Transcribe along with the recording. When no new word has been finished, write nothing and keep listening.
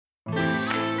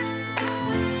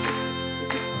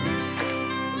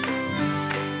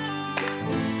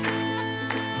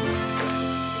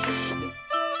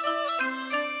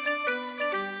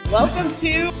Welcome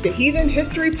to the Heathen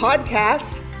History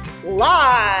Podcast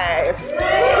live.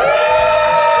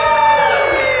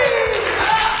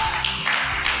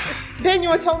 Ben, you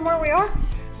want to tell them where we are?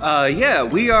 Yeah,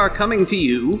 we are coming to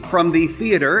you from the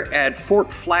theater at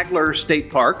Fort Flagler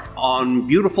State Park on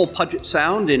beautiful Puget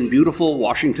Sound in beautiful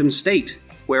Washington State,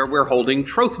 where we're holding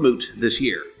Trothmoot this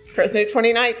year. Trothmoot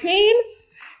 2019.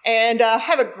 And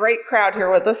have a great crowd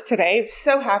here with us today.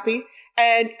 So happy.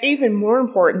 And even more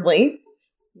importantly,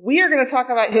 we are going to talk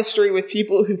about history with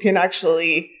people who can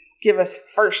actually give us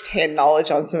firsthand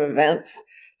knowledge on some events.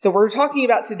 So we're talking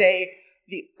about today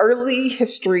the early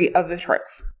history of the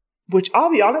Troth, which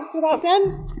I'll be honest about,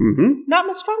 Ben, not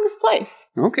my strongest place.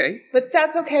 Okay. But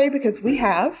that's okay because we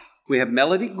have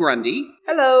Melodi Grundy.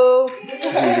 Hello.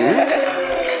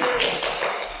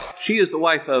 She is the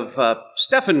wife of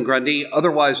Stefan Grundy,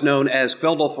 otherwise known as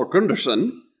Kveldolfur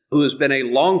Gunderson, who has been a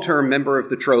long-term member of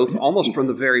the Troth almost from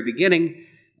the very beginning,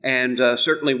 and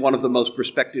certainly one of the most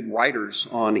respected writers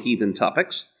on heathen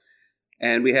topics.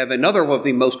 And we have another of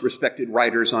the most respected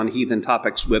writers on heathen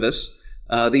topics with us,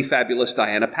 the fabulous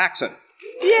Diana Paxson.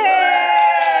 Yay!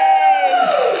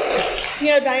 You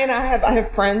know, Diana, I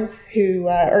have friends who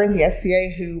are in the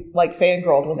SCA who like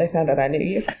fangirled when they found out I knew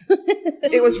you.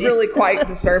 It was really quite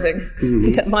disturbing.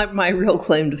 Yeah, my real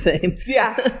claim to fame.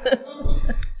 Yeah.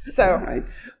 So, right.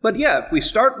 But yeah, if we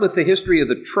start with the history of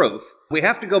the Troth, we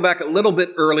have to go back a little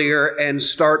bit earlier and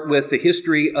start with the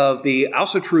history of the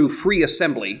Asatru Free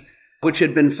Assembly, which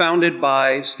had been founded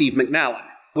by Steve McNallen.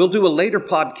 We'll do a later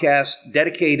podcast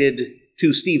dedicated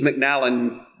to Steve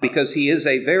McNallen because he is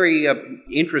a very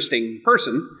interesting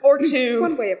person. Or two,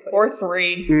 One way of putting or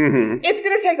three. Mm-hmm. It's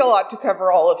going to take a lot to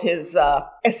cover all of his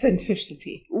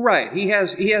eccentricity. Right. He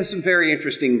has some very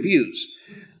interesting views.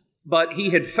 But he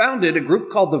had founded a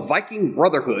group called the Viking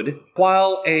Brotherhood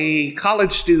while a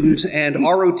college student and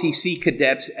ROTC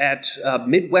cadet at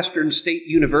Midwestern State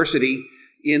University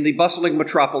in the bustling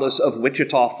metropolis of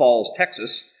Wichita Falls,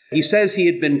 Texas. He says he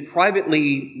had been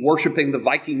privately worshiping the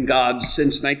Viking gods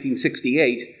since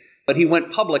 1968, but he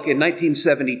went public in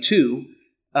 1972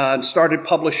 and started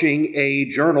publishing a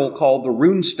journal called The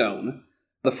Runestone,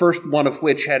 the first one of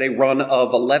which had a run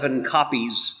of 11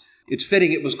 copies. It's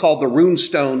fitting it was called the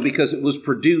Runestone because it was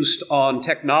produced on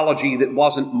technology that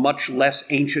wasn't much less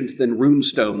ancient than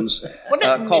runestones,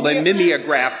 called a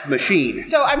mimeograph machine.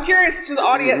 So I'm curious to the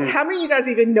audience, how many of you guys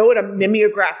even know what a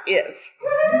mimeograph is?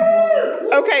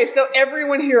 Okay, so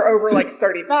everyone here over like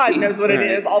 35 knows what it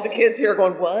is. All the kids here are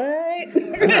going, what?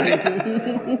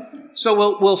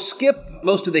 So we'll skip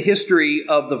most of the history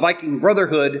of the Viking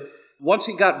Brotherhood. Once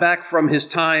he got back from his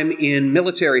time in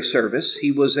military service,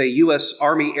 he was a U.S.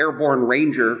 Army Airborne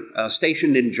Ranger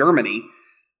stationed in Germany.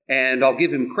 And I'll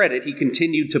give him credit. He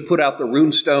continued to put out the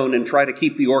Runestone and try to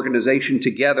keep the organization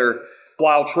together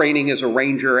while training as a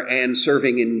ranger and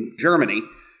serving in Germany.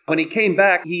 When he came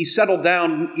back, he settled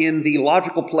down in the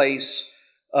logical place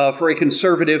for a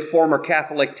conservative former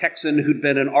Catholic Texan who'd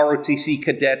been an ROTC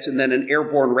cadet and then an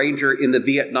airborne ranger in the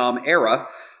Vietnam era.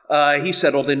 He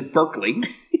settled in Berkeley.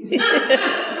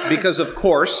 Because, of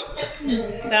course.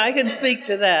 Now, I can speak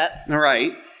to that. All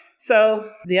right.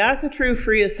 So, the Asatru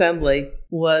Free Assembly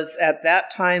was, at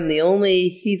that time, the only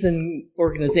heathen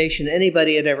organization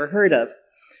anybody had ever heard of.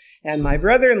 And my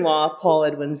brother-in-law, Paul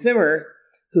Edwin Zimmer,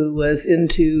 who was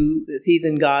into the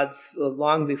heathen gods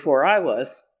long before I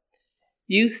was,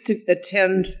 used to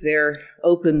attend their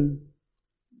open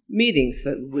meetings,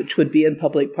 which would be in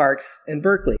public parks in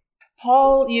Berkeley.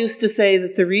 Paul used to say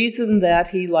that the reason that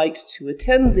he liked to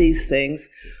attend these things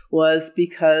was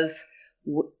because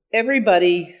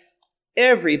everybody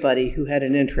who had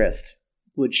an interest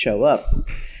would show up.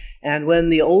 And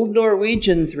when the old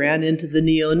Norwegians ran into the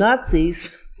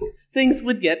neo-Nazis, things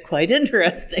would get quite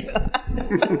interesting.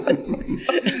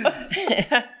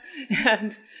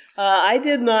 And I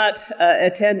did not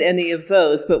attend any of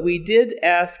those, but we did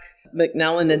ask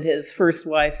McNallen and his first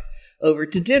wife over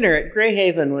to dinner at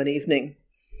Greyhaven one evening.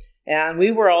 And we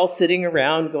were all sitting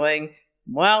around going,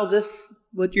 wow,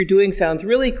 what you're doing sounds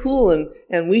really cool,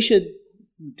 and we should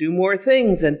do more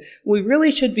things, and we really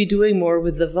should be doing more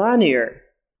with the Vanir.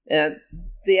 And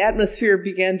the atmosphere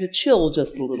began to chill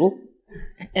just a little,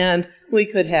 and we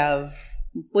could have,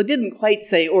 well, didn't quite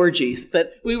say orgies,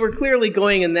 but we were clearly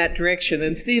going in that direction,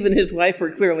 and Steve and his wife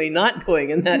were clearly not going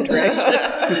in that direction.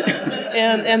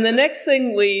 And the next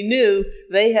thing we knew,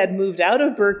 they had moved out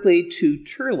of Berkeley to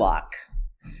Turlock,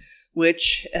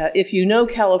 which, if you know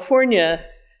California,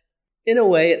 in a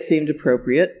way it seemed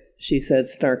appropriate, she said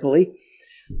snarkily,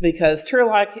 because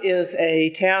Turlock is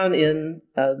a town in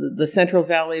the Central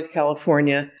Valley of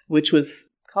California, which was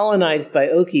colonized by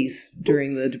Okies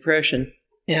during the Depression.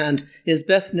 and is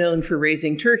best known for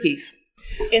raising turkeys.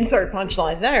 Insert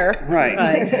punchline there. Right.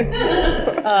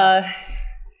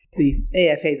 The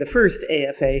AFA, the first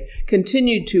AFA,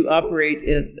 continued to operate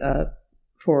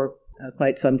for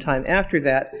quite some time after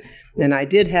that, and I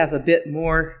did have a bit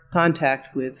more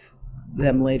contact with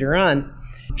them later on.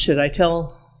 Should I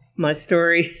tell my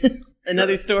story?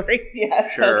 Another story? Yeah,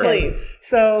 sure. Please.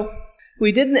 So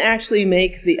we didn't actually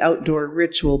make the outdoor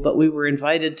ritual, but we were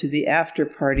invited to the after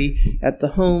party at the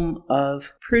home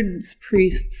of Prudence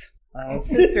Priest's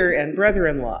sister and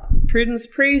brother-in-law. Prudence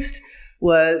Priest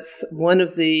was one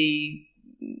of the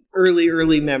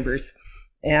early members.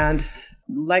 And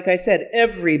like I said,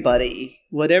 everybody,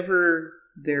 whatever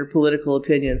their political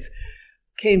opinions,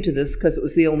 came to this because it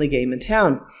was the only game in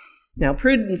town. Now,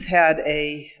 Prudence had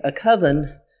a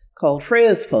coven called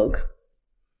Freya's Folk,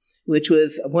 which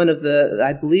was one of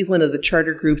the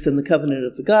charter groups in the Covenant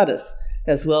of the Goddess,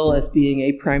 as well as being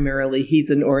a primarily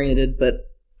heathen-oriented but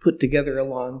put together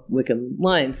along Wiccan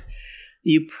lines.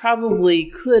 You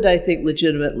probably could, I think,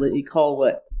 legitimately call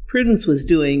what Prudence was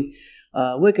doing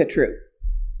Wicca true.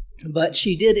 But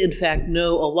she did, in fact,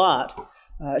 know a lot.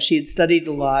 She had studied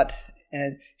a lot,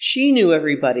 and she knew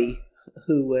everybody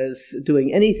who was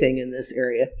doing anything in this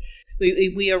area.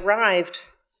 We arrived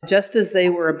just as they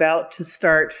were about to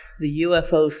start the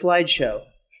UFO slideshow,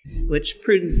 which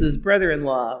Prudence's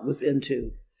brother-in-law was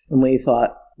into. And we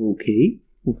thought, okay,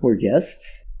 we're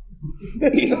guests.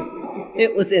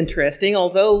 It was interesting,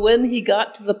 although when he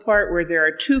got to the part where there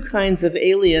are two kinds of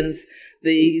aliens,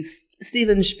 the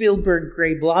Steven Spielberg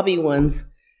gray blobby ones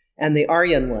and the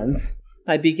Aryan ones,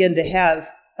 I began to have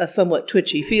a somewhat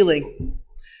twitchy feeling.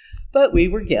 But we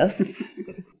were guests.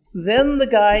 Then the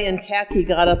guy in khaki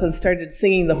got up and started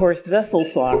singing the Horst Wessel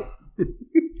song.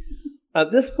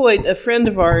 At this point, a friend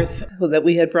of ours that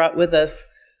we had brought with us,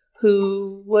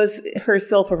 who was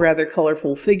herself a rather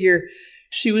colorful figure,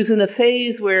 she was in a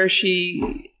phase where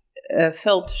she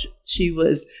felt she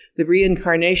was the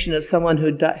reincarnation of someone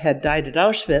who had died at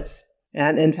Auschwitz,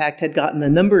 and in fact had gotten a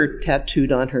number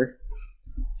tattooed on her.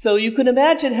 So you can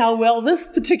imagine how well this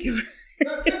particular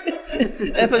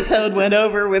episode went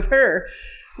over with her.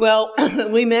 Well,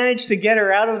 we managed to get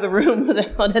her out of the room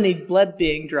without any blood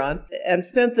being drawn, and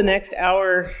spent the next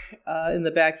hour in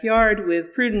the backyard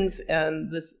with Prudence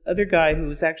and this other guy who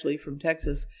was actually from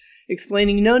Texas,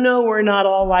 explaining, no, we're not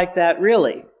all like that,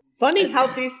 really. Funny how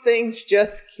these things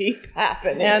just keep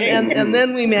happening. And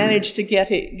then we managed to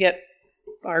get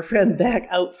our friend back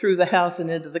out through the house and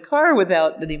into the car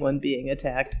without anyone being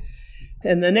attacked.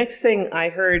 And the next thing I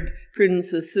heard,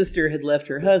 Prudence's sister had left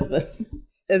her husband.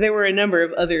 There were a number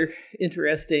of other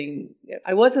interesting...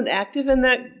 I wasn't active in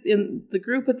the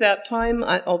group at that time,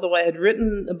 although I had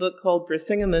written a book called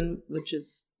Brisingamen, which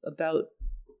is about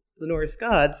the Norse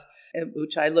gods,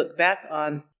 which I look back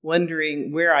on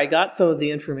wondering where I got some of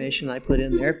the information I put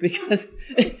in there, because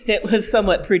it was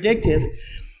somewhat predictive.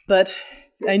 But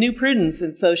I knew Prudence,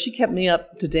 and so she kept me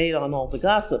up to date on all the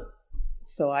gossip.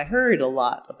 So I heard a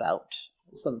lot about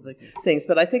some of the things,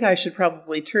 but I think I should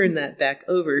probably turn that back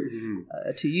over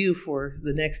to you for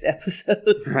the next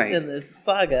episodes in this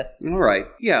saga. All right.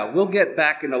 Yeah, we'll get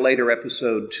back in a later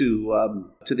episode to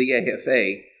the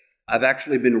AFA. I've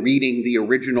actually been reading the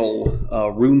original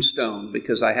runestone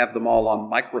because I have them all on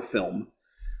microfilm.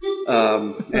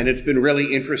 And it's been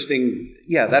really interesting.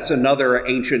 Yeah, that's another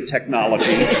ancient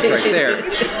technology right there.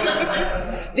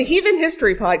 The Heathen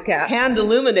History Podcast. Hand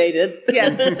illuminated.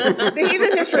 Yes. The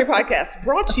Heathen History Podcast,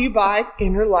 brought to you by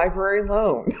Interlibrary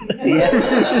Loan.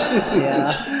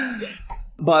 Yeah.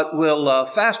 But we'll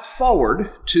fast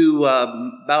forward to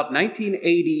about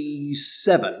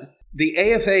 1987. The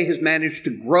AFA has managed to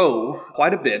grow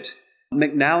quite a bit.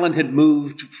 McNallen had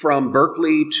moved from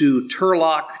Berkeley to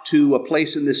Turlock to a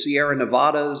place in the Sierra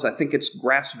Nevadas. I think it's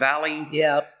Grass Valley.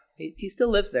 Yeah, he still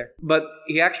lives there. But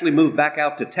he actually moved back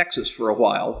out to Texas for a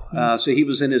while. So he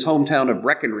was in his hometown of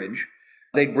Breckenridge.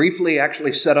 They briefly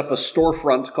actually set up a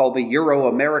storefront called the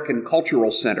Euro-American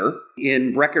Cultural Center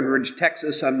in Breckenridge,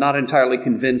 Texas. I'm not entirely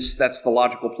convinced that's the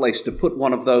logical place to put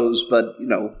one of those, but,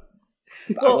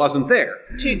 I wasn't there.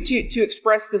 To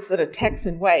express this in a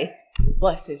Texan way,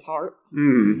 bless his heart.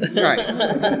 Right.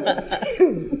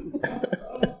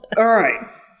 All right.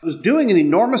 It was doing an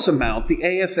enormous amount. The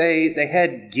AFA, they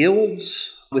had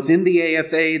guilds within the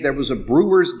AFA. There was a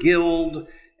brewer's guild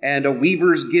and a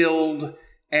weaver's guild,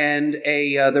 and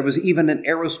there was even an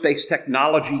aerospace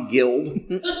technology guild,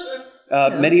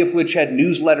 many of which had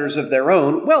newsletters of their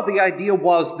own. Well, the idea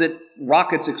was that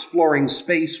rockets exploring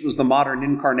space was the modern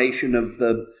incarnation of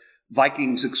the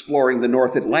Vikings exploring the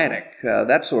North Atlantic,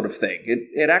 that sort of thing.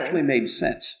 It actually made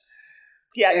sense.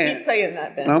 Yeah, keep saying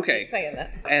that, Ben. Okay. Keep saying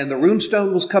that. And the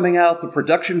runestone was coming out. The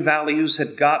production values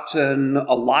had gotten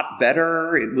a lot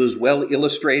better. It was well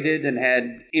illustrated and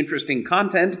had interesting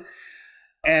content.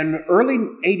 And early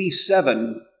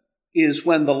 87 is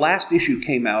when the last issue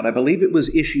came out. I believe it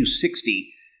was issue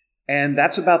 60. And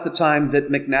that's about the time that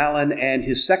McNallen and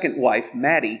his second wife,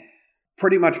 Maddie,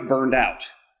 pretty much burned out.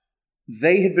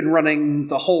 They had been running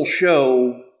the whole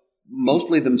show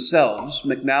mostly themselves.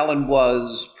 McNallen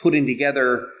was putting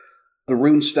together the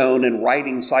runestone and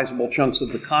writing sizable chunks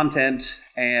of the content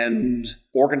and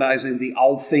organizing the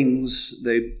all things,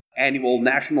 the annual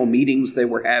national meetings they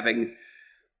were having,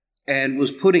 and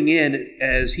was putting in,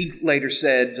 as he later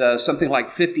said, something like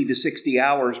 50 to 60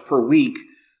 hours per week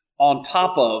on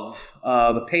top of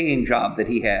the paying job that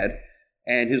he had,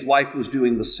 and his wife was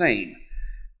doing the same.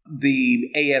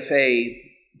 The AFA,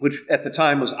 which at the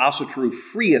time was Asatru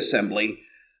Free Assembly,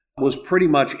 was pretty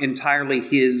much entirely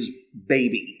his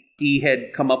baby. He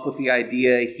had come up with the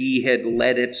idea, he had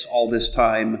led it all this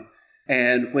time,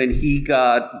 and when he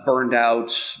got burned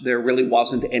out, there really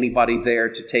wasn't anybody there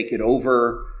to take it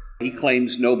over. He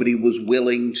claims nobody was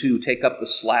willing to take up the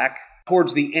slack.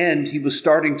 Towards the end, he was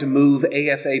starting to move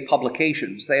AFA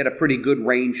publications. They had a pretty good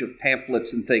range of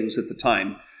pamphlets and things at the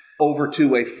time, over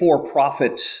to a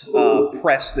for-profit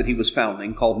press that he was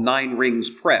founding called Nine Rings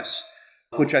Press,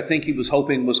 which I think he was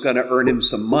hoping was going to earn him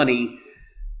some money,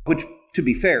 which, to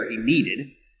be fair, he needed.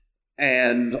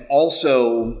 And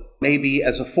also, maybe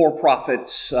as a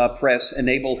for-profit press,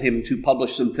 enable him to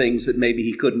publish some things that maybe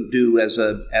he couldn't do as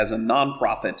a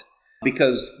non-profit,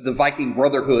 because the Viking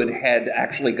Brotherhood had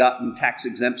actually gotten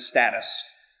tax-exempt status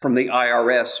from the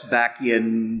IRS back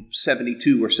in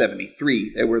 72 or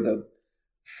 73. They were the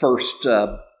first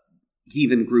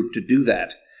heathen group to do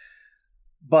that.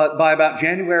 But by about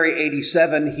January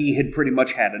 87, he had pretty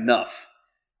much had enough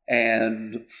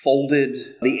and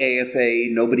folded the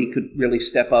AFA. Nobody could really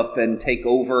step up and take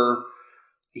over.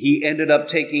 He ended up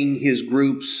taking his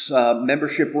group's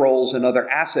membership rolls and other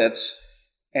assets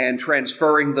and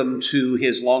transferring them to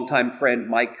his longtime friend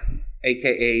Mike,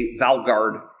 a.k.a.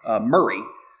 Valgard Murray,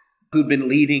 who'd been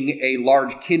leading a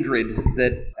large kindred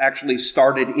that actually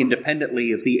started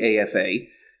independently of the AFA,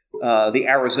 the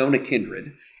Arizona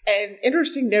Kindred. An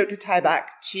interesting note to tie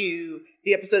back to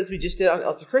the episodes we just did on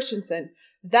Elsa Christensen,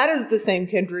 that is the same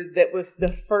kindred that was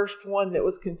the first one that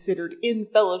was considered in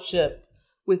fellowship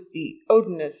with the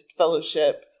Odinist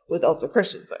fellowship with Elsa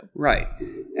Christensen. Right.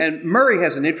 And Murray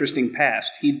has an interesting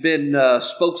past. He'd been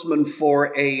spokesman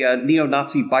for a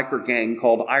neo-Nazi biker gang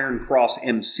called Iron Cross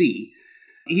MC.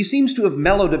 He seems to have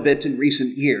mellowed a bit in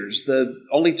recent years. The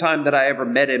only time that I ever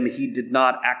met him, he did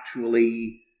not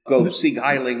actually go Sieg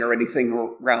Heiling or anything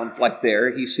around like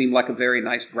there. He seemed like a very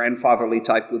nice grandfatherly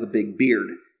type with a big beard.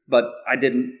 But I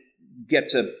didn't get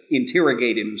to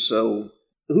interrogate him, so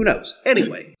who knows?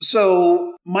 Anyway,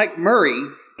 so Mike Murray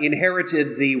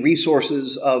inherited the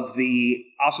resources of the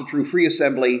Asatru Free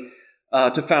Assembly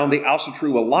to found the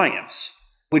Asatru Alliance,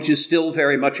 which is still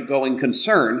very much a going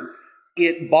concern.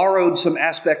 It borrowed some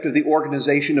aspect of the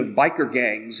organization of biker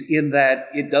gangs in that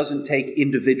it doesn't take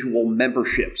individual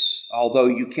memberships, although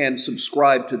you can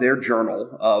subscribe to their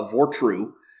journal,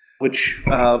 Vortru, which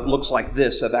looks like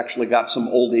this. I've actually got some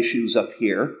old issues up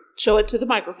here. Show it to the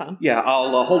microphone. Yeah,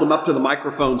 I'll hold them up to the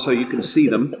microphone so you can see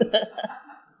them.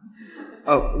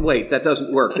 Oh, wait, that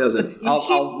doesn't work, does it?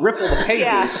 I'll riffle the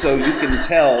pages so you can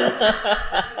tell.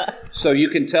 So you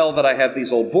can tell that I have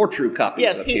these old Vortru copies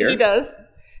up here. Yes, he does.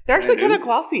 They're actually kind of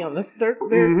glossy on the.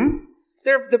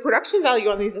 The production value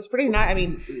on these is pretty nice. I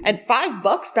mean, and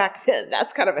 $5 back then,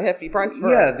 that's kind of a hefty price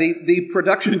for. Yeah, the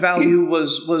production value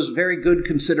was very good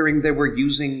considering they were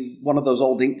using one of those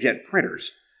old inkjet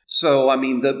printers. So, I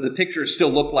mean, the pictures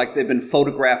still look like they've been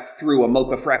photographed through a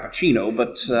mocha frappuccino,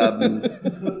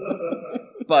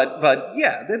 but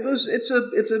yeah,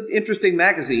 it's an interesting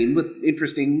magazine with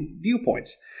interesting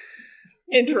viewpoints.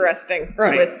 Interesting,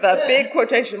 right? With the big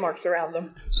quotation marks around them.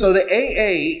 So the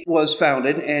AA was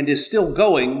founded and is still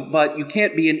going, but you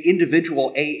can't be an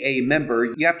individual AA member.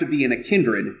 You have to be in a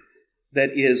kindred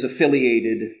that is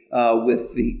affiliated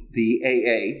with the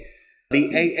AA. The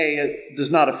AA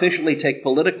does not officially take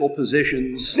political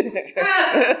positions.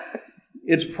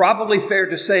 It's probably fair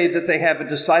to say that they have a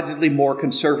decidedly more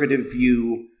conservative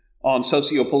view on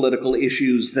socio-political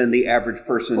issues than the average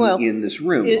person in this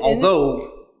room.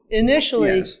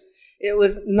 Initially, yes. It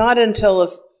was not until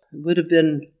it would have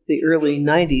been the early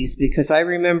 90s, because I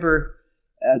remember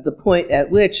the point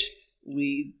at which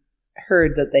we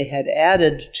heard that they had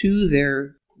added to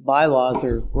their bylaws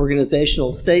or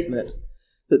organizational statement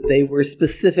that they were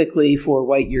specifically for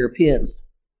white Europeans.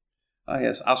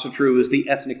 Yes, Asatru is the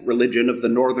ethnic religion of the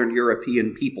Northern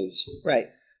European peoples. Right.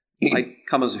 Might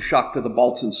come as a shock to the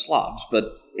Balts and Slavs,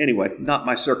 but anyway, not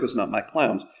my circus, not my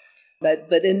clowns. But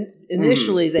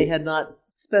initially they had not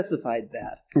specified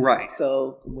that. Right.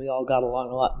 So we all got along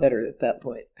a lot better at that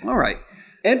point. All right.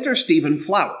 Enter Stephen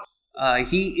Flowers.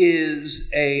 He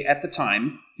is at the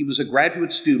time, he was a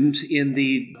graduate student in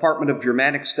the Department of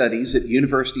Germanic Studies at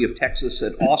University of Texas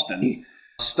at Austin,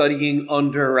 studying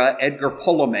under Edgar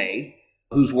Ptolemy,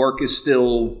 whose work is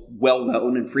still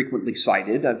well-known and frequently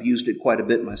cited. I've used it quite a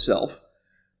bit myself.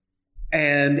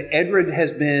 And Edred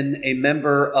has been a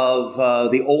member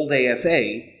of the old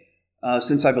AFA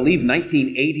since, I believe,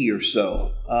 1980 or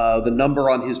so. The number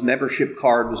on his membership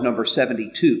card was number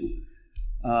 72.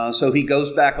 So he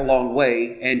goes back a long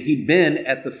way, and he'd been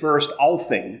at the first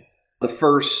Althing, the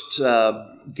first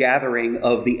gathering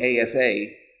of the AFA,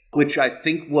 which I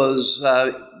think was...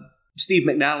 Steve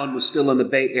McNallen was still in the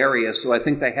Bay Area, so I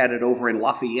think they had it over in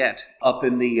Lafayette, up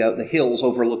in the hills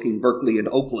overlooking Berkeley and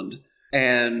Oakland.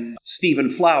 And Stephen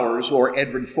Flowers, or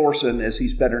Edward Thorson, as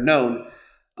he's better known,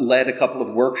 led a couple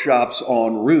of workshops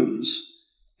on runes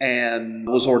and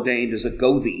was ordained as a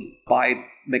Gothi by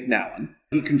McNallen.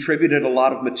 He contributed a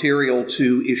lot of material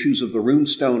to issues of the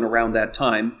runestone around that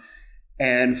time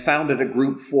and founded a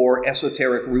group for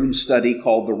esoteric rune study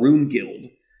called the Rune Guild,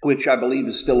 which I believe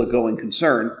is still a going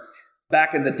concern.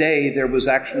 Back in the day, there was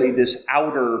actually this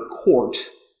outer court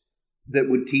that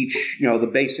would teach, the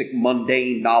basic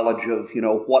mundane knowledge of,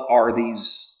 what are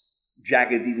these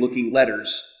jaggedy-looking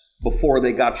letters before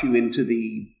they got you into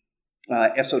the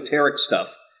esoteric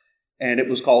stuff. And it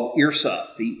was called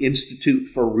IRSA, the Institute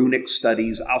for Runic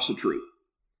Studies Asatru,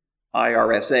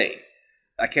 IRSA.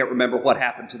 I can't remember what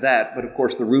happened to that, but of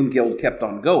course the Rune Guild kept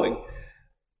on going.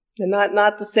 And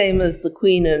not the same as the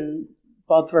Queen and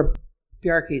Bodvar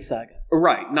Bjarki saga.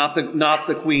 Right, not the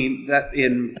Queen not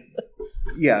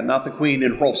the Queen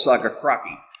in Hrolf Saga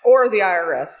Kraki. Or the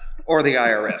IRS. Or the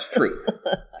IRS, true.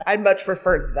 I'd much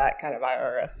prefer that kind of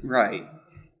IRS. Right.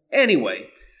 Anyway,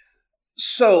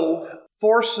 so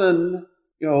Thorson,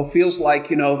 feels like,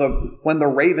 when the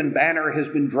Raven banner has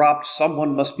been dropped,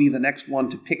 someone must be the next one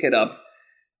to pick it up.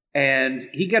 And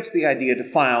he gets the idea to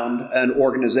found an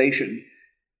organization.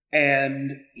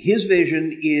 And his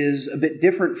vision is a bit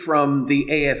different from the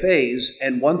AFA's.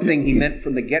 And one thing he meant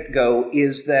from the get-go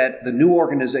is that the new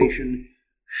organization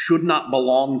should not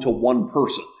belong to one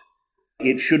person.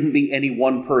 It shouldn't be any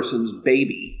one person's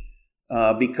baby.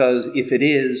 Because if it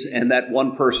is, and that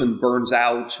one person burns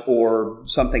out or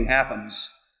something happens,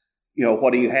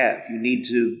 what do you have? You need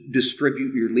to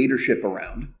distribute your leadership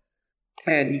around.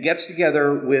 And he gets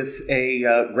together with a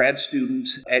grad student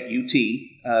at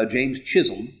UT, James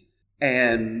Chisholm,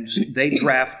 and they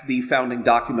draft the founding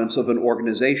documents of an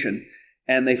organization.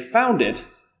 And they found it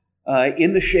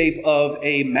in the shape of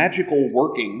a magical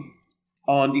working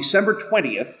on December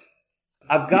 20th.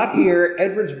 I've got here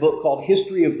Edward's book called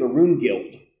History of the Rune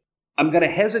Guild. I'm going to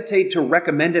hesitate to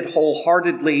recommend it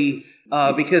wholeheartedly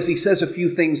because he says a few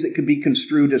things that could be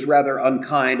construed as rather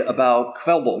unkind about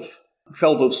Kveldulf.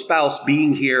 Kveldulf's spouse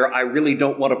being here, I really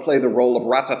don't want to play the role of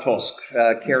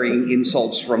Ratatosk, carrying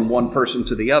insults from one person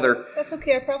to the other. That's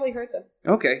okay, I probably heard them.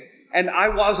 Okay. And I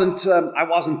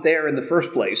wasn't there in the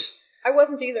first place. I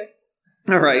wasn't either.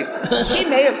 All right. She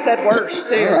may have said worse,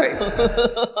 too. All right.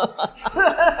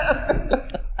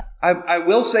 I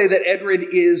will say that Edred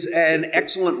is an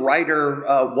excellent writer,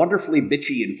 wonderfully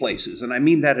bitchy in places, and I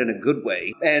mean that in a good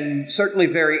way, and certainly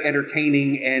very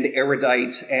entertaining and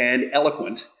erudite and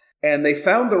eloquent. And they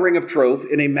found the Ring of Troth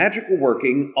in a magical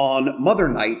working on Mother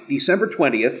Night, December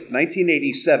 20th,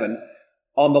 1987,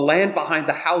 on the land behind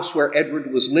the house where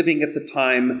Edward was living at the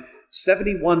time,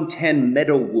 7110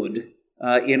 Meadowwood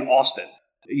in Austin.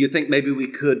 You think maybe we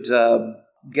could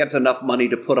get enough money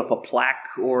to put up a plaque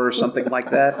or something like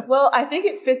that? Well, I think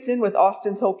it fits in with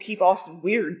Austin's whole Keep Austin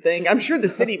Weird thing. I'm sure the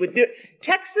city would do it.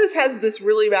 Texas has this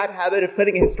really bad habit of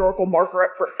putting a historical marker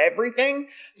up for everything.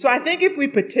 So I think if we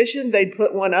petitioned, they'd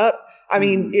put one up. I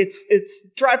mean, it's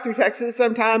drive through Texas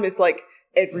sometime. It's like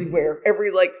everywhere,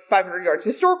 every 500 yards.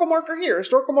 Historical marker here,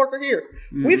 historical marker here.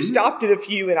 Mm-hmm. We've stopped at a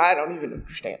few and I don't even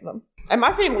understand them. And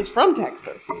my family's from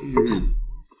Texas. Mm-hmm.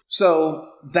 So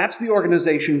that's the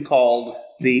organization called,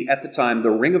 at the time, the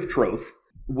Ring of Troth,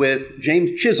 with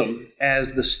James Chisholm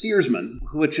as the steersman,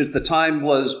 which at the time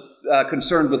was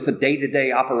concerned with the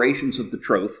day-to-day operations of the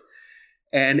Troth,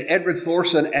 and Edward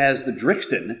Thorson as the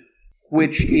Drixton,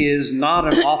 which is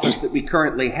not an office that we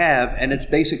currently have, and it's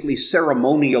basically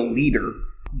ceremonial leader,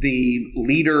 the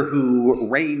leader who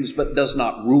reigns but does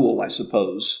not rule, I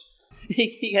suppose.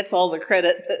 he gets all the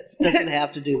credit, but doesn't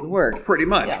have to do the work. Pretty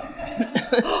much.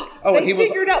 Yeah. They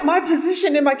figured out my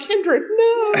position in my kindred.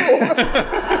 No.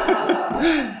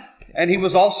 And he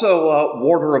was also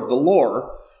warder of the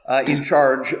lore, in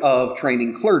charge of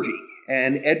training clergy.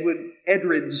 And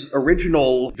Edred's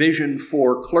original vision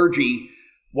for clergy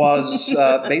was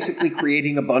basically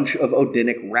creating a bunch of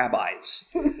Odinic rabbis.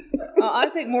 I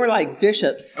think more like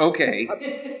bishops. Okay.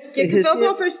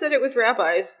 Feldhofer said it was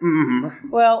rabbis. Mm-hmm.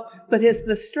 Well, but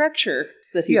the structure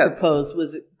that he proposed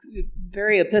was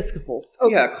very Episcopal.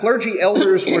 Okay. Yeah, clergy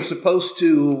elders were supposed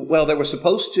to, they were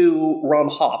supposed to run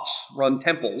hofs, run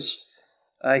temples.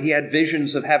 He had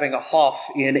visions of having a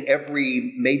hof in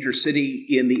every major city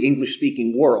in the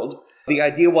English-speaking world. The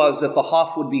idea was that the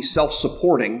hof would be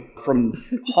self-supporting from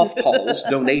hoftalls,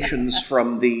 donations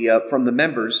from the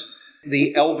members.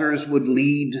 The elders would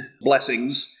lead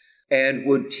blessings and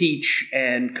would teach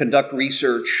and conduct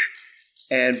research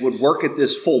and would work at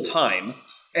this full-time,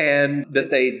 and that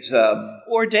they'd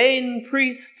ordain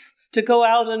priests to go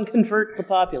out and convert the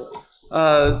populace.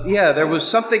 There was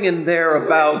something in there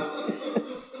about...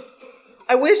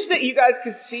 I wish that you guys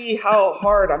could see how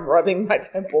hard I'm rubbing my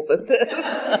temples at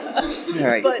this.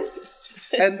 Right.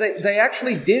 And they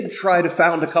actually did try to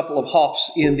found a couple of hofs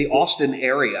in the Austin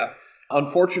area.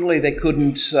 Unfortunately, they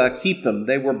couldn't keep them.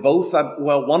 They were both,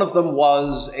 one of them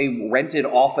was a rented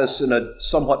office in a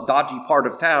somewhat dodgy part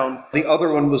of town. The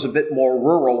other one was a bit more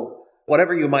rural.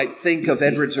 Whatever you might think of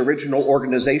Edred's original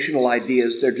organizational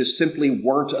ideas, there just simply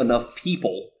weren't enough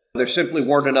people. There simply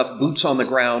weren't enough boots on the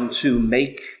ground to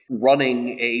make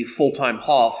running a full-time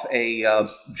hof a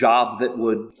job that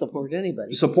would support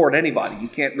anybody. You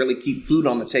can't really keep food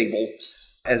on the table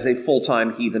as a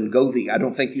full-time heathen govey. I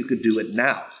don't think you could do it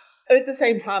now. At the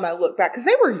same time, I look back, because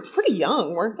they were pretty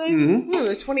young, weren't they? Mm-hmm. In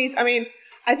their 20s. I mean,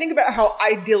 I think about how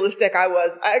idealistic I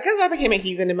was, because I became a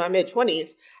heathen in my mid-20s,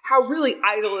 how really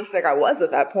idealistic I was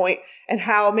at that point, and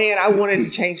how, man, I wanted to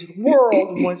change the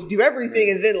world, and wanted to do everything,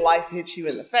 and then life hits you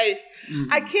in the face.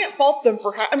 Mm-hmm. I can't fault them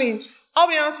for I'll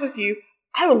be honest with you,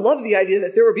 I would love the idea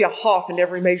that there would be a hof in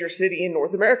every major city in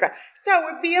North America. That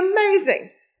would be amazing.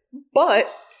 But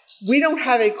we don't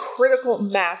have a critical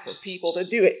mass of people to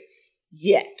do it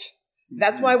yet.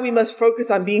 That's why we must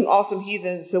focus on being awesome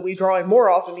heathens, so we draw in more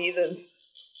awesome heathens.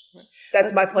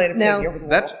 That's my plan of taking over the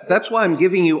world. That's why I'm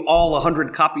giving you all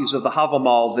 100 copies of the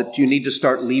Havamal that you need to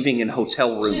start leaving in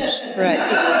hotel rooms. Right.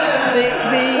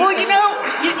 Well,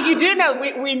 you do know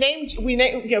we named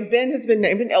Ben has been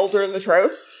named an elder in the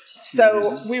Troth.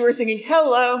 So we were thinking,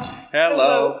 hello,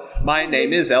 my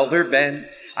name is Elder Ben.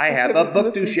 I have a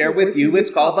book to share with you.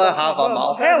 It's called the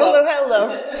Havamal.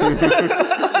 Hello.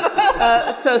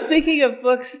 So speaking of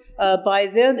books, by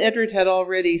then Edred had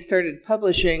already started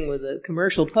publishing with a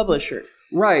commercial publisher.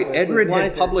 Right. Edred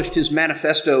had published his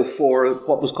manifesto for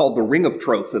what was called the Ring of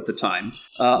Troth at the time.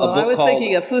 I was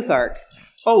thinking of Futhark.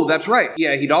 Oh, that's right.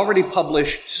 Yeah, he'd already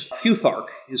published Futhark,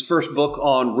 his first book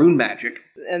on rune magic.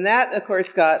 And that, of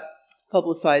course, got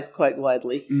publicized quite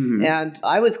widely. Mm-hmm. And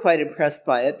I was quite impressed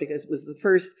by it because it was the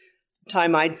first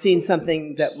time I'd seen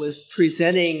something that was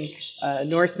presenting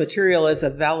Norse material as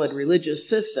a valid religious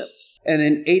system. And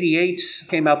in 88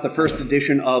 came out the first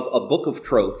edition of A Book of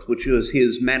Troth, which was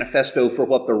his manifesto for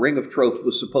what the Ring of Troth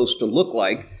was supposed to look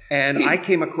like. And I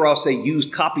came across a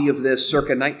used copy of this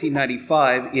circa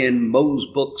 1995 in Moe's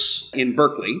Books in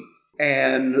Berkeley.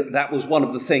 And that was one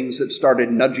of the things that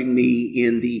started nudging me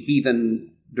in the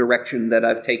heathen direction that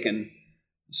I've taken.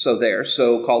 So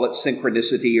call it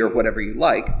synchronicity or whatever you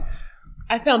like.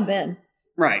 I found Ben.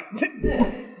 Right.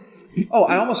 Oh,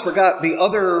 I almost forgot the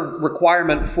other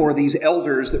requirement for these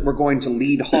elders that were going to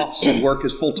lead hofs and work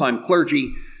as full-time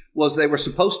clergy was they were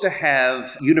supposed to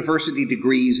have university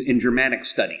degrees in Germanic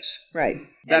studies. Right.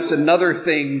 That's another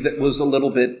thing that was a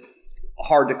little bit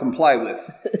hard to comply with.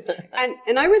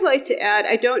 And I would like to add,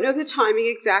 I don't know the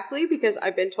timing exactly because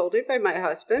I've been told it by my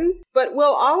husband, but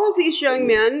while all of these young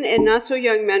men and not so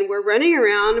young men were running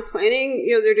around planning,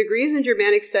 their degrees in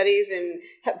Germanic studies and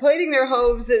plating their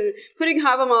hooves and putting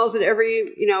havamals in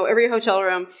every hotel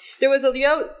room, there was a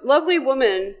lovely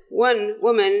woman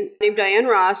named Diane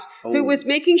Ross, who was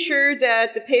making sure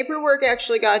that the paperwork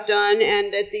actually got done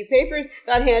and that the papers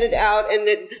got handed out and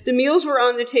that the meals were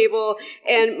on the table.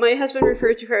 And my husband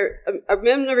referred to her a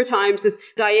number of times as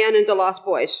Diane and the Lost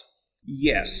Boys.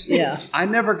 Yes. Yeah. I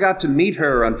never got to meet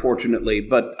her, unfortunately,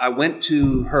 but I went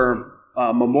to her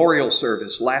memorial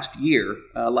service last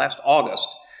August,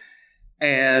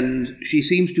 and she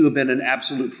seems to have been an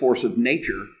absolute force of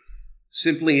nature,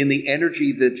 simply in the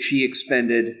energy that she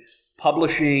expended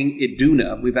publishing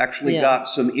Iduna. We've actually got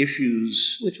some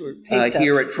issues which were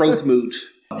here at Trothmoot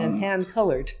And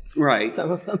hand-colored. Right.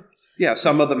 Some of them. Yeah,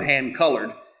 some of them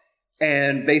hand-colored.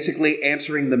 And basically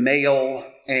answering the mail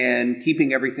and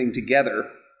keeping everything together.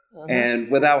 And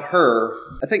without her,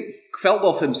 I think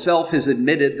Feldolf himself has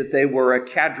admitted that they were a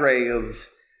cadre of,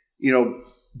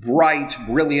 bright,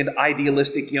 brilliant,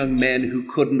 idealistic young men who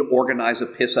couldn't organize a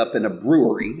piss-up in a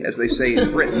brewery, as they say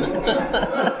in Britain.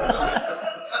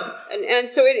 And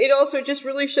so it also just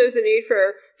really shows the need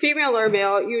for female or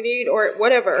male, you need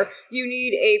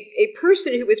a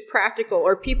person who is practical,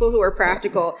 or people who are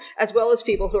practical, as well as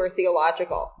people who are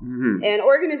theological. Mm-hmm. And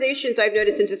organizations, I've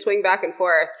noticed, and to swing back and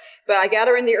forth, but I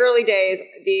gather in the early days,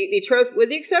 the Troth, with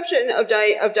the exception of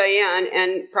Diane,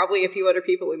 and probably a few other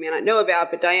people we may not know about,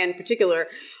 but Diane in particular,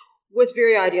 was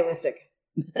very idealistic.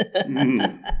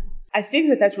 Mm-hmm. I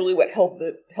think that's really what held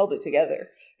it together.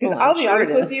 Because I'll be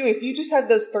honest with you, if you just had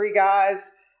those three guys,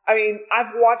 I mean,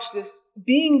 I've watched this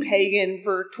being pagan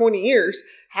for 20 years.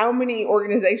 How many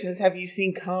organizations have you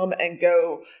seen come and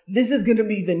go, this is going to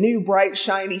be the new bright,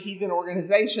 shiny heathen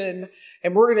organization,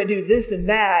 and we're going to do this and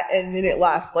that, and then it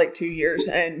lasts like 2 years,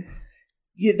 and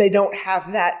they don't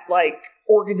have that like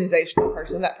organizational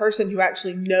person, that person who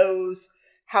actually knows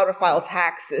how to file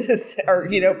taxes or,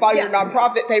 file your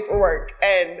nonprofit paperwork.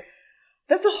 And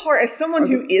that's as someone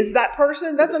who is that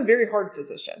person, that's a very hard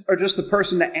position. Or just the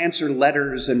person to answer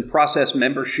letters and process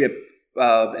membership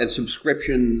and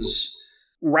subscriptions,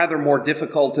 rather more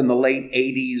difficult in the late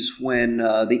 80s when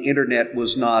the internet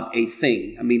was not a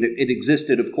thing. I mean, it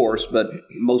existed, of course, but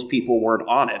most people weren't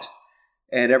on it.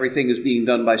 And everything is being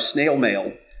done by snail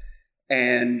mail.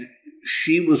 And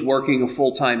she was working a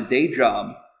full-time day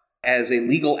job as a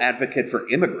legal advocate for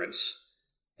immigrants,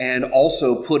 and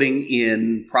also putting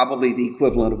in probably the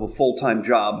equivalent of a full-time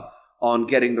job on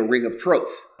getting the Ring of Troth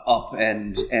up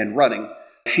and running.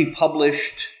 She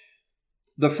published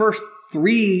the first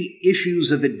 3 issues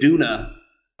of Iduna.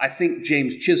 I think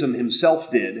James Chisholm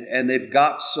himself did, and they've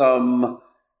got some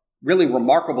really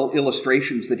remarkable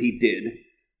illustrations that he did.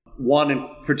 One in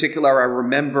particular I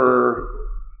remember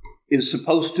is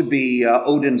supposed to be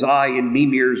Odin's Eye in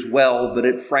Mimir's Well, but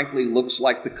it frankly looks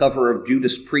like the cover of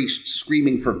Judas Priest's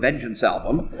Screaming for Vengeance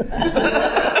album.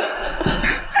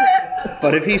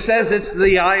 But if he says it's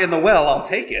the eye in the well, I'll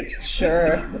take it.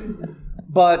 Sure.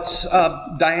 But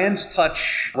Diane's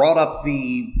touch brought up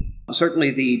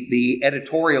certainly the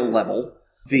editorial level.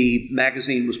 The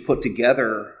magazine was put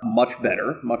together much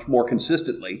better, much more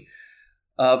consistently.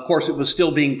 Of course, it was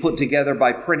still being put together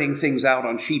by printing things out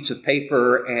on sheets of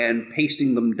paper and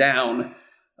pasting them down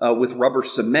with rubber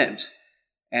cement.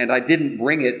 And I didn't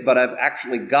bring it, but I've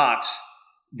actually got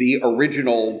the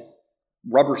original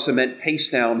rubber cement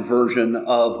paste down version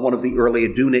of one of the early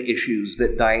Iduna issues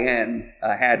that Diane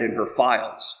had in her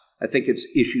files. I think it's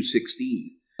issue 16.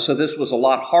 So this was a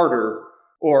lot harder,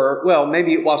 or, well,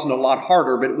 maybe it wasn't a lot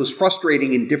harder, but it was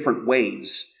frustrating in different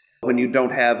ways when you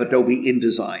don't have Adobe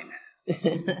InDesign.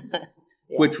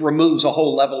 Which removes a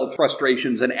whole level of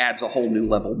frustrations and adds a whole new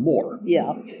level more.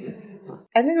 Yeah.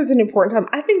 I think it was an important time.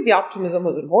 I think the optimism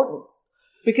was important.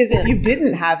 Because if you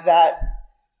didn't have that,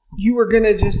 you were going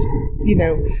to just,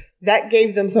 that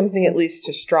gave them something at least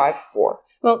to strive for.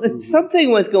 Well, something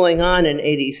was going on in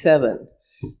 87,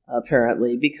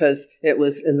 apparently, because it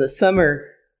was in the summer,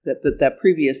 that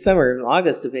previous summer, in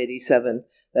August of 87,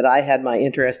 that I had my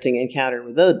interesting encounter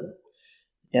with Odin.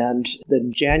 And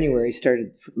then January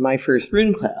started my first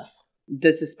rune class,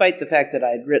 despite the fact that I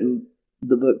had written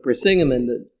the book Brisingamen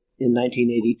in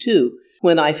 1982.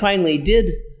 When I finally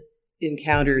did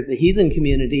encounter the heathen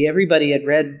community, everybody had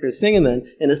read Brisingamen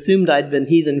and assumed I'd been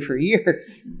heathen for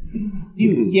years.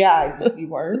 You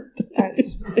weren't.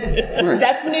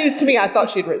 That's news to me. I thought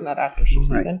she'd written that after she was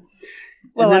heathen.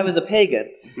 Well, I was a pagan.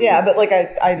 Yeah, but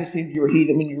I just assumed you were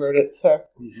heathen when you wrote it. So,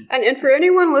 and for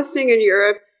anyone listening in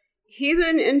Europe,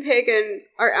 heathen and pagan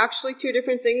are actually 2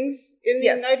 different things in the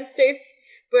United States,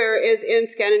 whereas in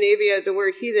Scandinavia, the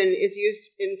word heathen is used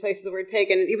in place of the word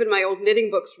pagan. And even my old knitting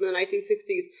books from the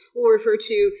 1960s will refer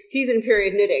to heathen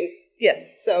period knitting.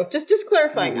 Yes. So just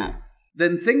clarifying that.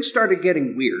 Then things started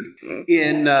getting weird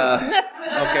in,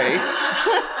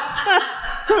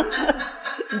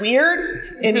 Weird?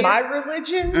 In my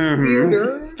religion? Mm-hmm.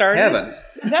 Weirder? Started? Heavens.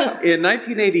 No. In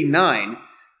 1989,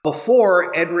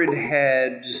 before Edred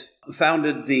had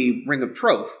founded the Ring of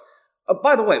Troth.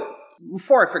 By the way,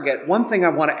 before I forget, one thing I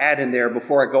want to add in there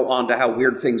before I go on to how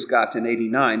weird things got in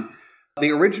 89.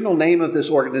 The original name of this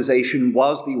organization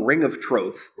was the Ring of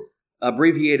Troth,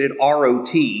 abbreviated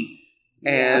ROT.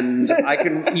 And I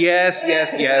can, yes.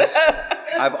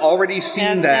 I've already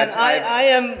seen that. And I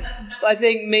am I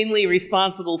think, mainly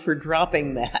responsible for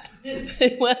dropping that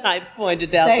when I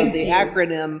pointed out that the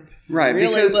acronym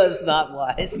really was not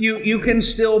wise. You can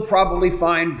still probably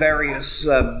find various,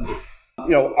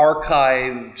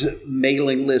 archived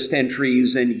mailing list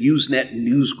entries and Usenet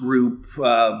newsgroup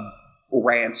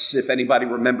rants, if anybody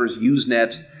remembers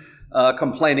Usenet,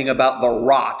 complaining about the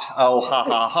rot. Oh, ha,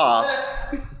 ha,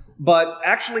 ha. But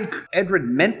actually, Edred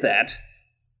meant that,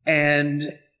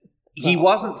 and he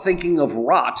wasn't thinking of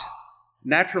rot.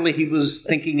 Naturally, he was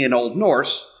thinking in Old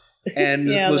Norse, and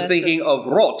was thinking of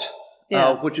rot,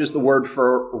 which is the word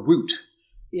for root.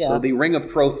 Yeah. So the Ring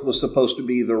of Troth was supposed to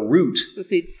be the root. If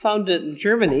he'd found it in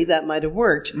Germany, that might have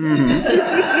worked.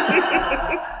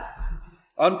 Mm-hmm.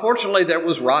 Unfortunately, there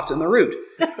was rot in the root.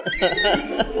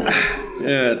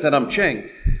 Then I'm Cheng.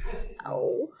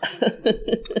 Oh.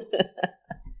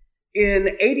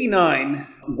 In 89,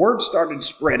 word started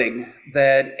spreading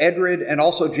that Edred and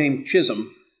also James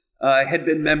Chisholm had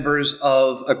been members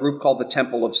of a group called the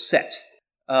Temple of Set.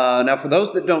 Now, for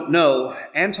those that don't know,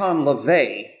 Anton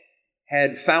LaVey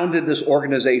had founded this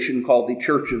organization called the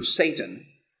Church of Satan,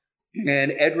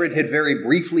 and Edred had very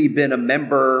briefly been a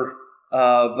member,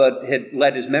 but had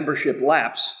let his membership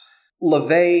lapse.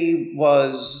 LaVey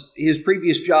his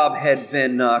previous job had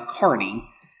been carny,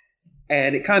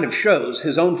 and it kind of shows.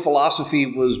 His own philosophy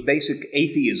was basic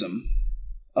atheism,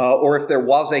 or if there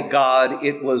was a god,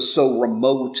 it was so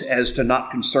remote as to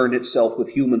not concern itself with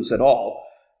humans at all.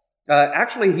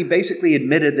 Actually, he basically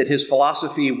admitted that his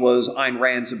philosophy was Ayn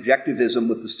Rand's objectivism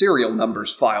with the serial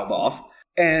numbers filed off.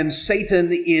 And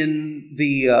Satan in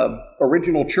the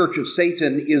original Church of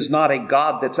Satan is not a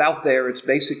god that's out there. It's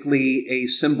basically a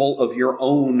symbol of your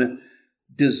own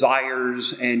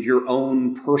desires and your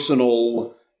own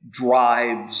personal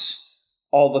drives,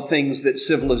 all the things that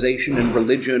civilization and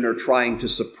religion are trying to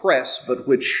suppress, but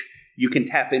which you can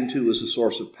tap into as a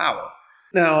source of power.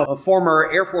 Now, a former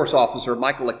Air Force officer,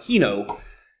 Michael Aquino,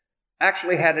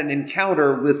 actually had an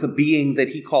encounter with a being that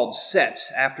he called Set,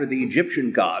 after the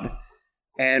Egyptian god,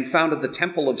 and founded the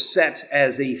Temple of Set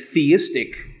as a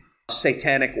theistic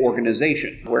satanic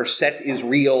organization, where Set is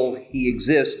real, he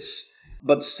exists,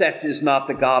 but Set is not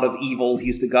the god of evil.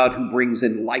 He's the god who brings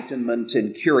enlightenment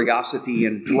and curiosity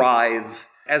and drive.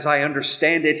 As I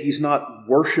understand it, he's not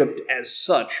worshipped as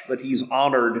such, but he's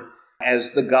honored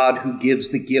as the god who gives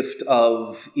the gift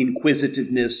of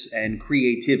inquisitiveness and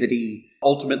creativity,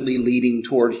 ultimately leading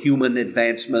toward human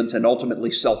advancement and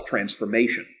ultimately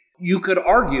self-transformation. You could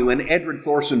argue, and Edred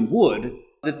Thorson would,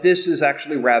 that this is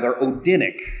actually rather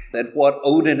Odinic, that what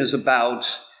Odin is about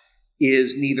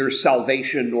is neither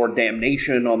salvation nor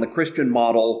damnation on the Christian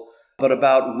model, but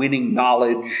about winning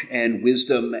knowledge and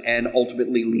wisdom and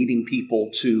ultimately leading people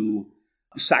to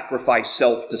sacrifice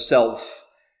self to self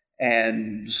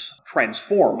and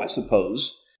transform, I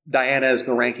suppose. Diana, as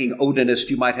the ranking Odinist,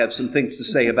 you might have some things to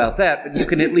say about that, but you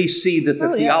can at least see that the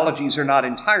theologies are not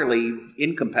entirely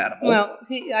incompatible. Well,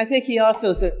 I think he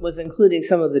also was including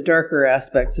some of the darker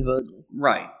aspects of Odin.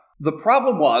 Right. The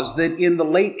problem was that in the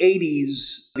late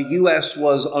 80s, the U.S.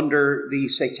 was under the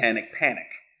satanic panic.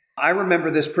 I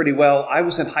remember this pretty well. I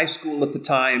was in high school at the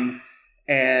time,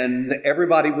 and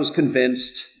everybody was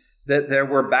convinced that there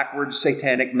were backwards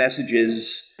satanic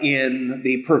messages in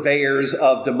the purveyors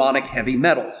of demonic heavy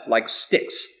metal, like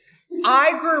Styx.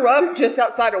 I grew up just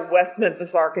outside of West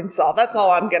Memphis, Arkansas. That's all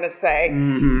I'm going to say.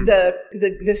 Mm-hmm.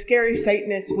 The scary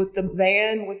Satanists with the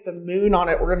van with the moon on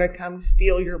it were going to come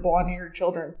steal your blonde-haired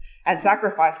children and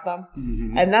sacrifice them.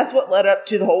 Mm-hmm. And that's what led up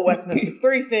to the whole West Memphis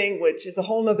 3 thing, which is a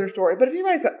whole other story. But if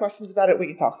anybody's got questions about it, we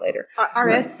can talk later.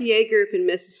 Our SCA group in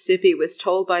Mississippi was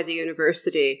told by the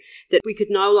university that we could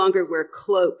no longer wear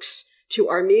cloaks to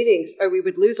our meetings, or we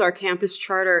would lose our campus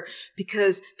charter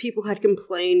because people had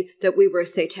complained that we were a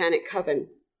satanic coven.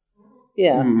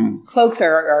 Yeah, cloaks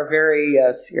are very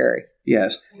scary.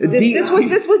 Yes,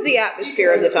 this was the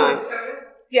atmosphere of the time.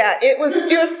 Yeah, it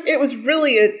was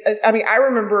really. I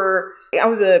remember I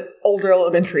was at older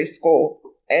elementary school,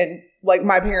 and like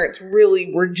my parents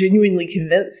really were genuinely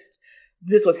convinced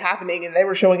this was happening, and they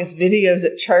were showing us videos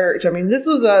at church. I mean, this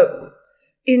was a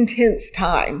intense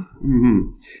time.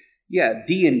 Mm-hmm. Yeah,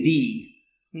 D&D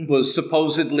was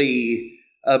supposedly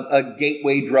a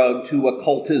gateway drug to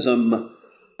occultism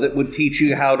that would teach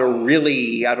you how to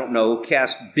really,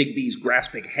 cast Bigby's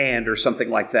grasping hand or something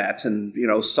like that, and,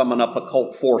 summon up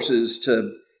occult forces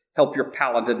to help your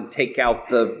paladin take out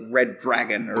the red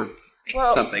dragon or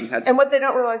something. And what they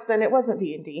don't realize, Ben, it wasn't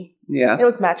D&D. Yeah. It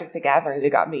was Magic the Gathering that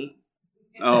got me.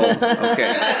 Oh,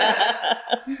 okay.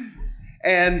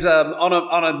 And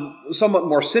on a somewhat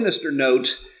more sinister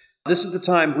note, This is the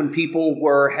time when people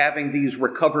were having these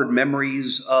recovered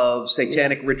memories of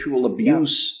satanic ritual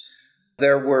abuse. Yeah.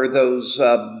 There were those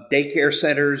daycare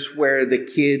centers where the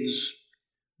kids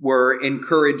were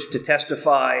encouraged to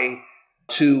testify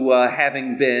to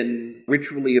having been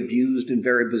ritually abused in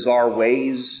very bizarre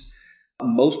ways.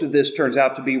 Most of this turns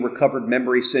out to be recovered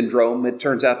memory syndrome. It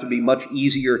turns out to be much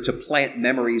easier to plant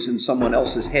memories in someone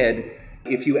else's head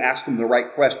if you ask them the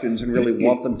right questions and really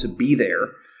want them to be there.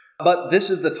 But this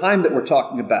is the time that we're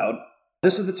talking about.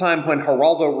 This is the time when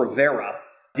Geraldo Rivera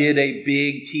did a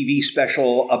big TV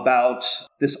special about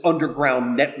this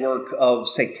underground network of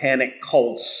satanic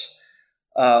cults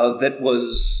that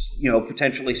was,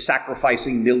 potentially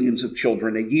sacrificing millions of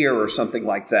children a year or something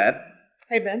like that.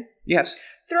 Hey, Ben. Yes.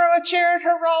 Throw a chair at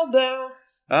Geraldo.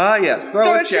 Ah, yes.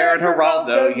 Throw a chair at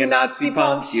Geraldo, you Nazi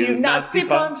punks, you Nazi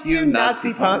punks, you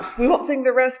Nazi punks. We won't sing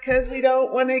the rest because we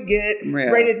don't want to get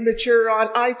rated mature on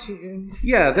iTunes.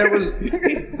 Yeah, there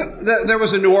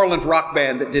was a New Orleans rock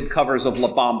band that did covers of La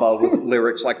Bamba with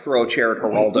lyrics like Throw a chair at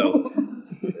Geraldo.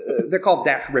 They're called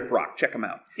Dash Rip Rock. Check them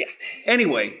out. Yeah.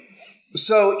 Anyway,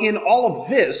 so in all of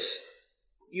this,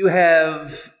 you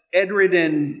have Edred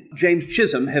and James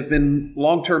Chisholm have been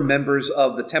long-term members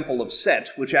of the Temple of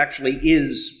Set, which actually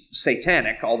is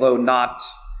satanic, although not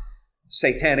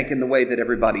satanic in the way that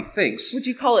everybody thinks. Would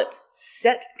you call it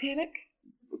set-tanic?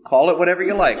 Call it whatever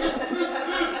you like.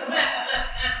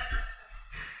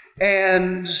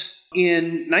 And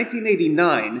in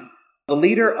 1989, the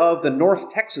leader of the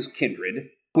North Texas Kindred,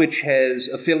 which has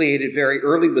affiliated very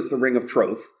early with the Ring of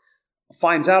Troth,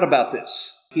 finds out about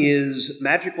this. His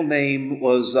magical name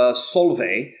was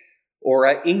Solveig, or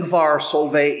Ingvar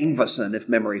Solveig Ingvason, if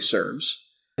memory serves.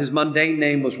 His mundane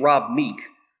name was Rob Meek.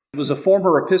 He was a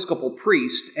former Episcopal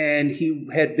priest, and he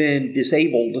had been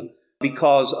disabled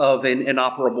because of an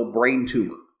inoperable brain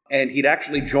tumor. And he'd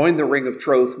actually joined the Ring of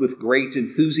Troth with great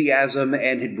enthusiasm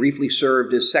and had briefly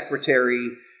served as secretary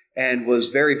and was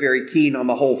very, very keen on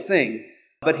the whole thing.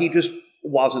 But he just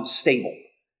wasn't stable.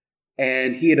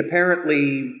 And he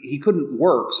couldn't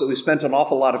work, so he spent an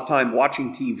awful lot of time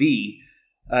watching TV,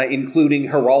 including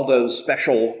Geraldo's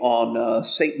special on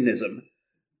Satanism.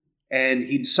 And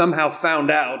he'd somehow found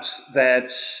out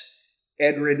that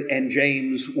Edred and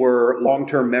James were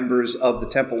long-term members of the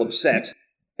Temple of Set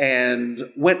and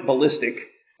went ballistic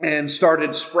and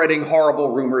started spreading horrible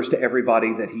rumors to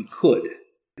everybody that he could.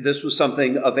 This was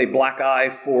something of a black eye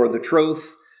for the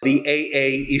Troth. The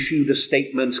AA issued a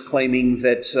statement claiming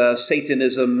that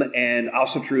Satanism and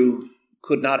Asatru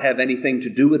could not have anything to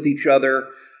do with each other.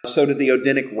 So did the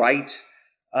Odinic Rite.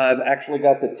 I've actually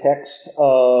got the text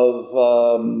of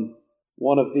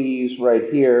one of these right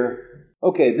here.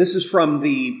 Okay, this is from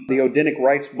the Odinic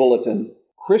Rite's bulletin.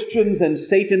 Christians and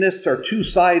Satanists are two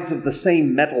sides of the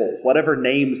same metal, whatever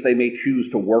names they may choose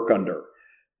to work under.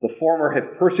 The former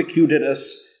have persecuted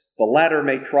us, the latter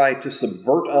may try to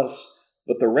subvert us,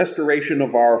 but the restoration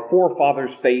of our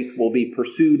forefathers' faith will be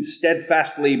pursued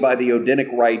steadfastly by the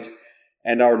Odinic Rite,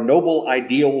 and our noble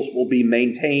ideals will be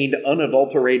maintained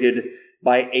unadulterated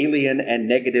by alien and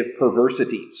negative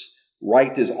perversities.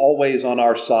 Right is always on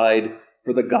our side,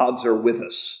 for the gods are with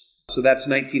us. So that's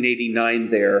 1989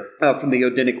 there, from the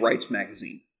Odinic Rites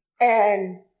magazine.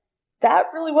 And that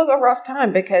really was a rough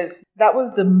time because that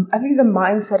was the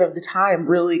mindset of the time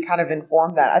really kind of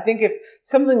informed that. I think if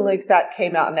something like that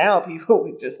came out now, people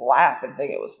would just laugh and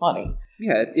think it was funny.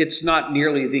 Yeah, it's not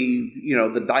nearly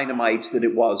the dynamite that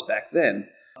it was back then.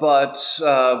 But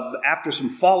after some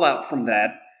fallout from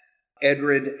that,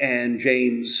 Edred and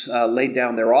James laid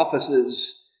down their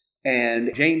offices,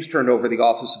 and James turned over the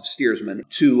office of steersman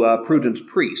to Prudence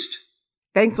Priest.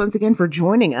 Thanks once again for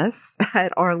joining us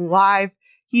at our live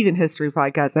Heathen History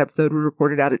podcast episode we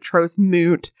recorded out at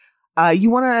Trothmoot. You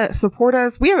want to support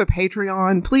us? We have a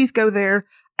Patreon. Please go there.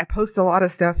 I post a lot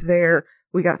of stuff there.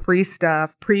 We got free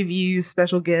stuff, previews,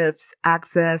 special gifts,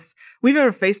 access. We've got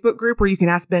a Facebook group where you can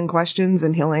ask Ben questions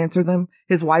and he'll answer them.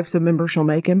 His wife's a member. She'll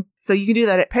make him. So you can do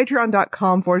that at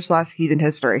patreon.com/Heathen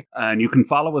History. And you can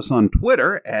follow us on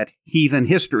Twitter at Heathen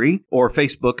History or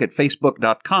Facebook at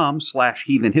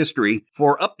facebook.com/Heathen History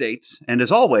for updates. And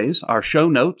as always, our show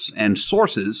notes and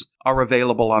sources are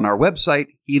available on our website,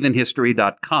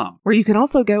 heathenhistory.com. Where you can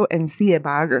also go and see a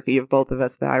biography of both of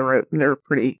us that I wrote. And they're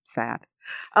pretty sad.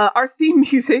 Our theme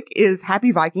music is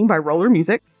Happy Viking by Roller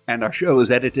Music. And our show is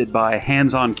edited by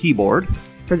Hands on Keyboard.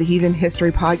 For the Heathen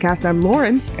History Podcast, I'm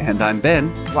Lauren. And I'm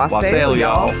Ben. Wassail,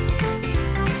 y'all.